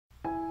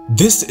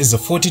This is a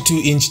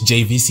 42-inch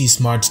JVC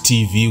Smart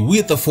TV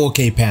with a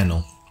 4K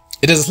panel.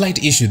 It has a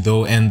slight issue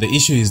though, and the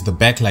issue is the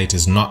backlight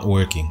is not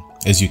working.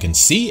 As you can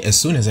see, as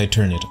soon as I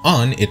turn it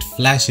on, it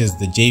flashes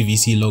the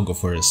JVC logo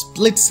for a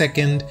split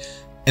second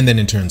and then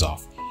it turns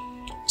off.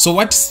 So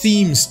what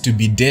seems to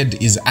be dead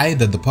is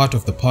either the part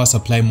of the power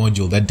supply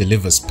module that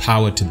delivers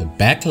power to the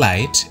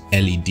backlight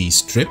LED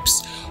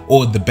strips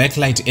or the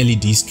backlight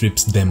LED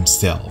strips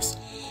themselves.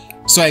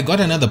 So I got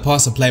another power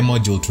supply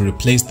module to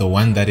replace the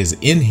one that is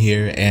in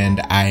here,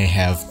 and I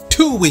have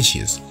two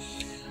wishes.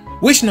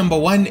 Wish number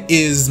one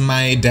is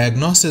my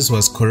diagnosis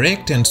was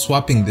correct and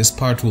swapping this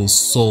part will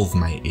solve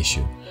my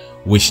issue.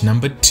 Wish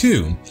number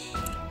two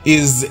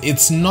is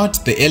it's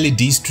not the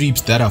LED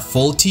strips that are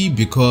faulty,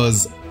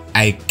 because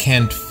I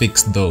can't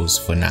fix those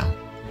for now.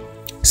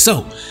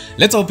 So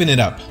let's open it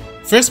up.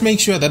 First,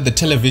 make sure that the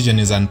television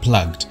is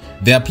unplugged.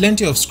 There are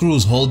plenty of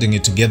screws holding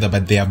it together,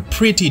 but they are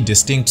pretty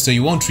distinct, so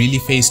you won't really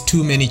face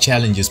too many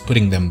challenges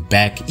putting them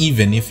back,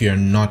 even if you're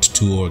not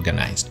too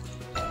organized.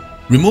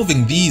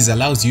 Removing these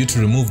allows you to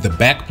remove the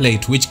back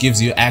plate, which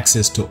gives you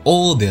access to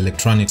all the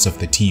electronics of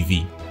the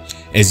TV.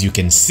 As you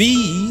can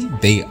see,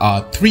 there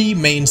are three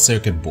main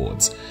circuit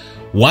boards.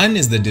 One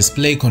is the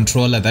display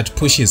controller that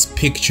pushes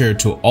picture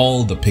to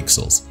all the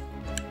pixels.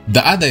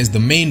 The other is the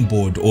main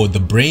board, or the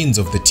brains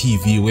of the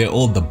TV, where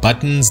all the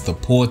buttons, the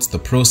ports, the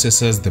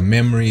processors, the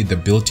memory, the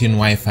built-in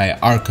Wi-Fi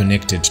are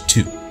connected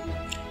to.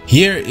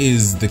 Here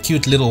is the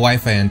cute little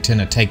Wi-Fi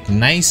antenna tucked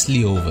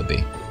nicely over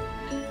there.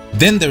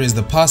 Then there is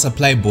the power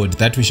supply board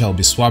that we shall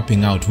be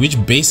swapping out,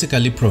 which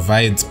basically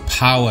provides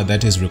power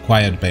that is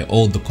required by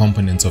all the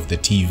components of the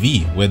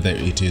TV, whether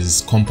it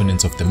is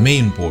components of the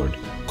main board,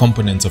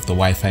 components of the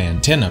Wi-Fi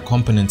antenna,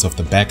 components of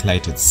the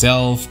backlight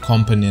itself,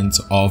 components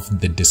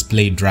of the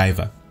display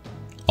driver,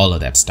 all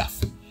of that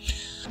stuff.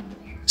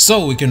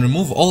 So we can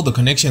remove all the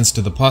connections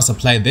to the power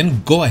supply,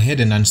 then go ahead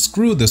and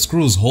unscrew the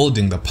screws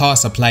holding the power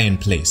supply in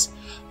place.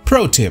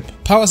 Pro tip: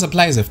 power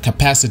supplies have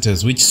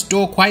capacitors which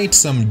store quite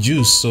some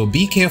juice, so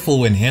be careful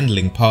when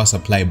handling power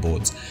supply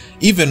boards.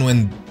 Even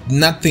when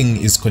nothing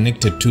is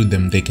connected to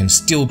them, they can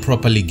still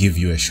properly give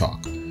you a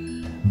shock.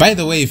 By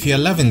the way, if you're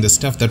loving the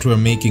stuff that we're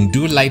making,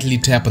 do lightly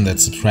tap on that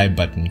subscribe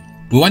button.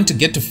 We want to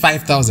get to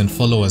 5,000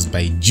 followers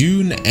by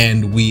June,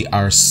 and we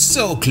are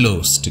so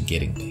close to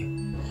getting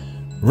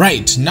there.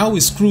 Right, now we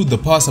screw the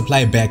power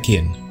supply back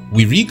in.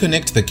 We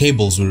reconnect the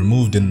cables we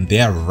removed in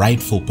their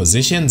rightful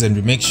positions, and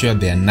we make sure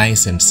they are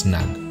nice and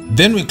snug.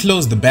 Then we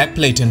close the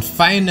backplate, and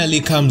finally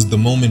comes the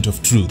moment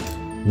of truth.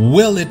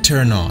 Will it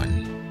turn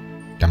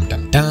on? Dum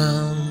dum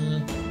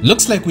dum.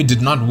 Looks like we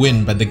did not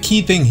win, but the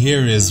key thing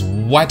here is,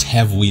 what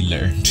have we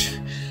learned?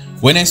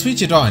 When I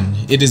switch it on,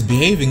 it is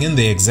behaving in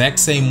the exact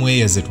same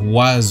way as it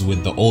was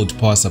with the old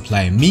power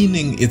supply,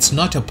 meaning it's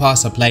not a power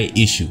supply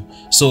issue,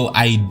 so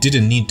I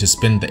didn't need to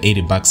spend the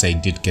 80 bucks I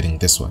did getting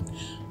this one.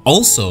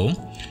 Also,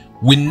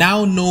 we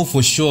now know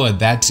for sure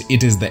that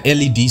it is the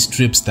LED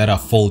strips that are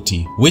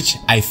faulty, which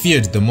I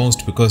feared the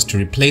most, because to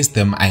replace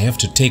them I have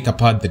to take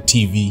apart the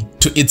TV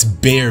to its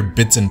bare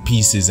bits and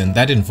pieces, and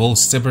that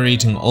involves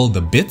separating all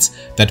the bits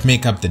that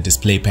make up the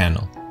display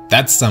panel.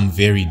 That's some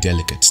very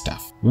delicate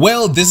stuff.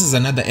 Well, this is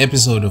another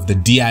episode of the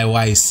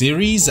DIY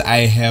series. I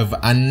have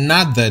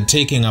another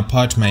taking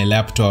apart my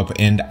laptop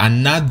and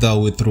another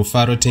with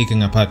Rufaro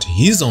taking apart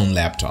his own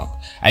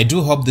laptop. I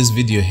do hope this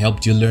video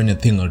helped you learn a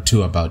thing or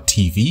two about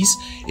TVs.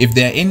 If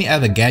there are any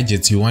other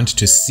gadgets you want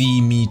to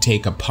see me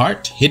take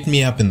apart, hit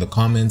me up in the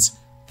comments.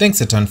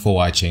 Thanks a ton for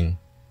watching.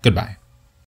 Goodbye.